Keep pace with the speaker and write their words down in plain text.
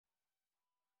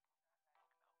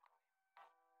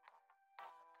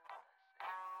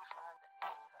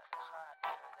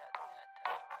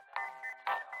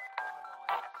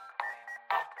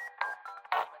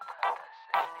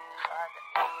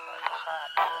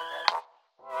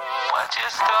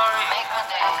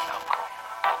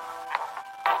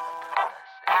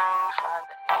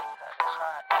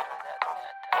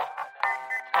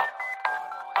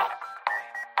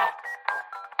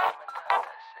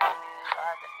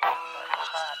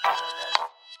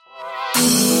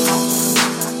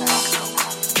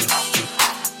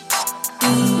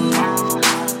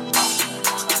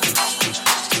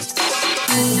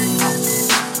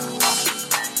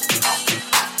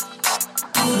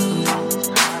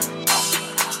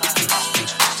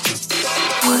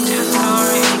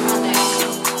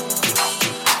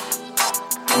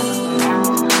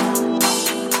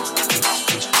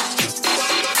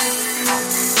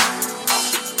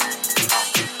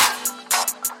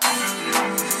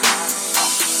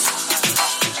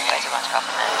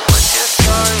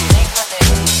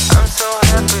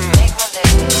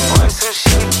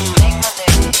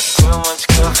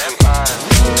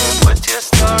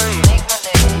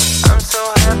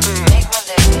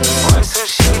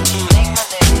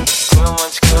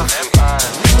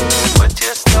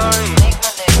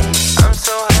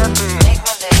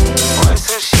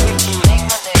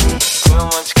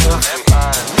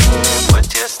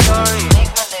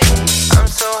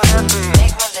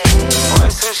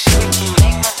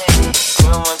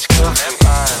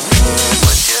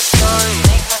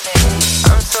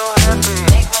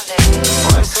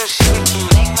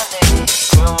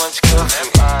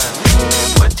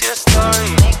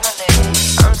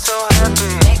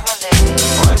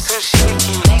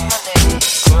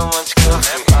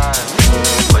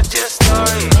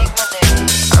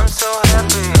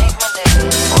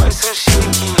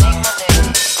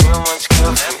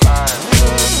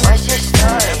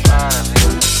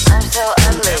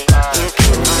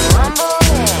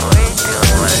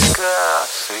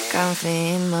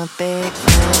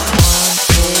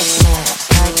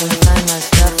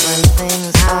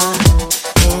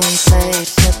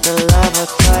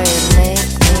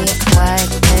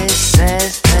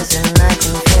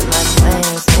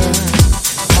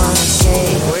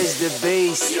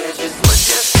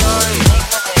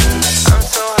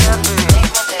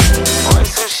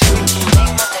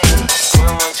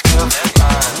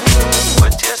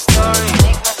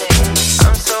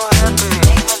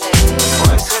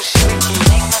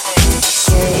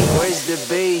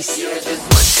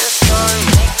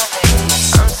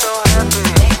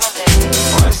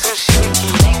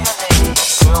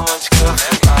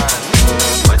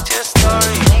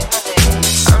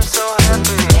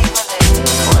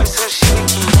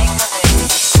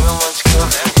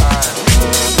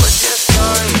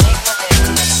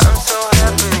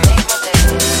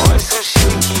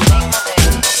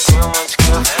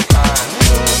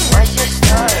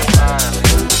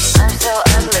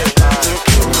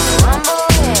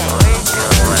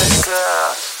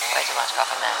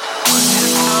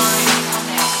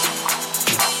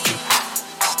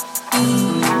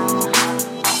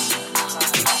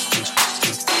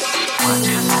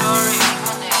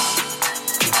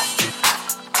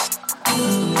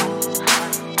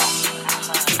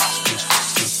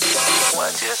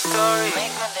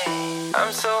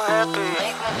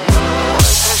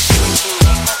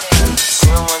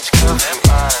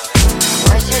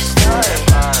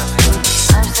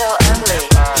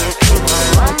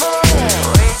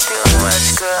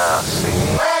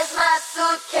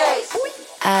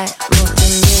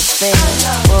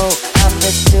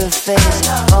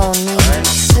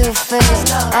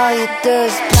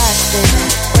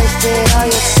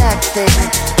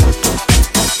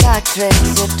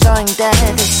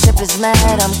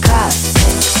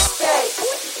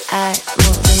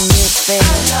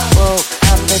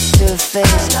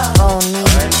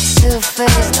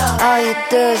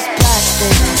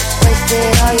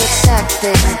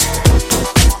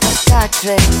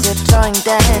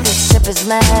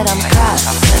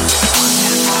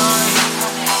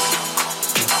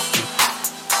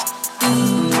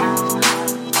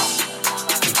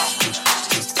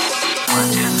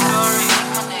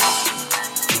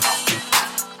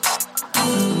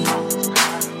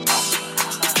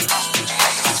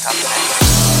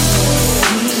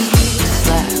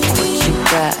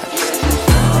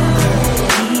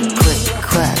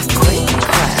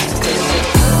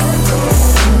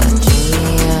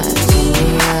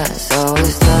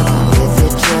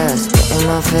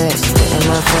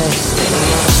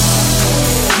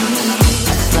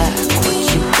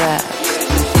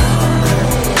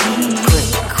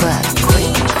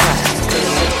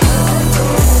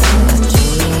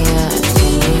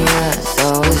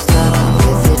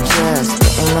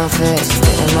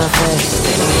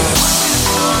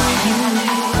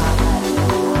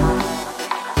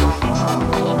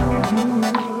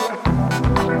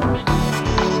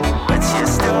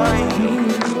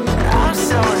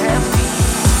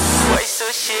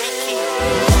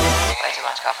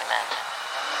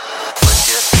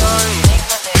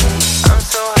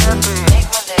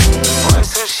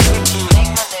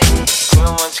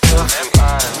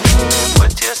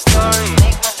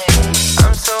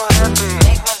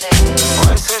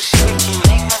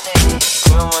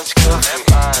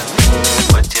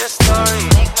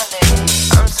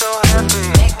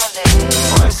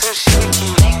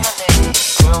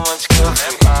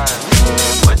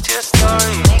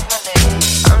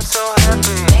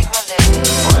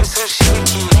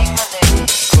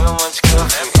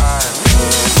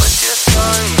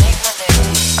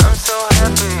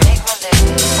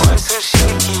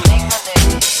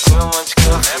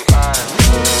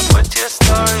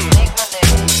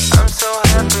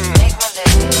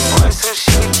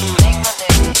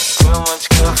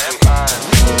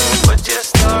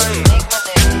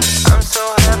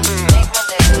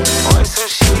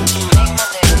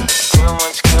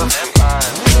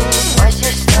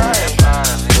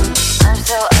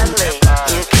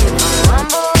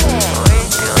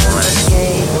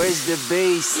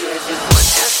bass.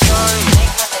 What's your story?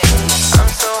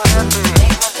 I'm so happy.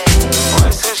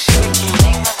 Why so shaky?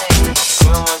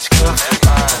 Too much coffee.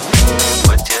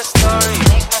 What's your story?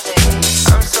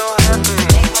 I'm so happy.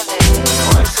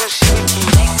 Why so shaky?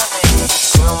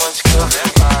 Too much coffee.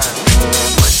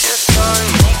 What's your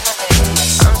story?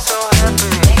 I'm so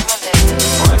happy.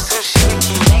 Why so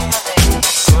shaky?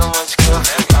 Too much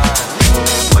coffee.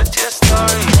 What's your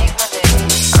story?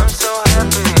 I'm so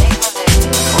happy.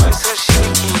 Why so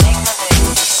shaky?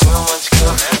 Too much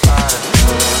coffee.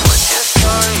 What's your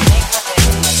story?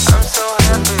 I'm so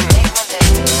happy.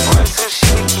 Why so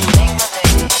shaky?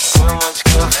 Too much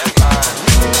coffee.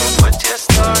 What's your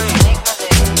story?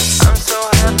 I'm so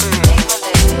happy.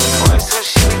 Why so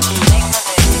shaky?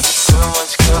 Too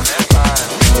much coffee.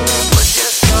 What's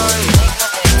your story?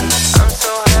 I'm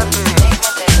so happy.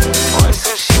 Why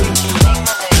so shaky?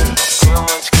 Too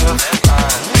much coffee.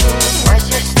 What's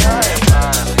your story?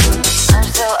 I'm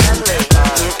so ugly.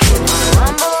 You keep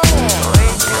on mumbling. Way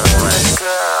too much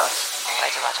girl. Way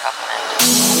too much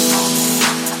compliment.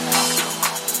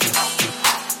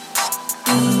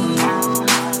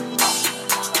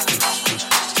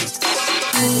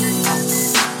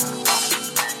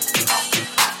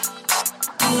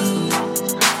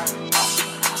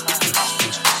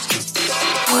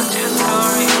 What's your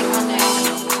story?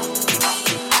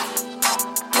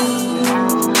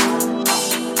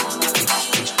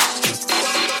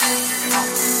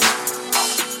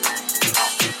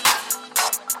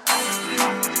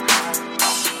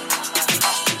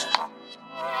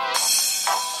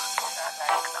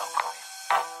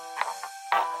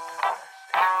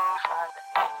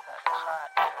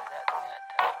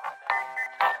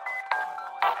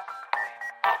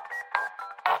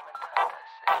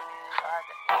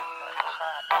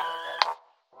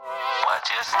 What's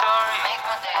your story? Make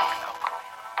my day.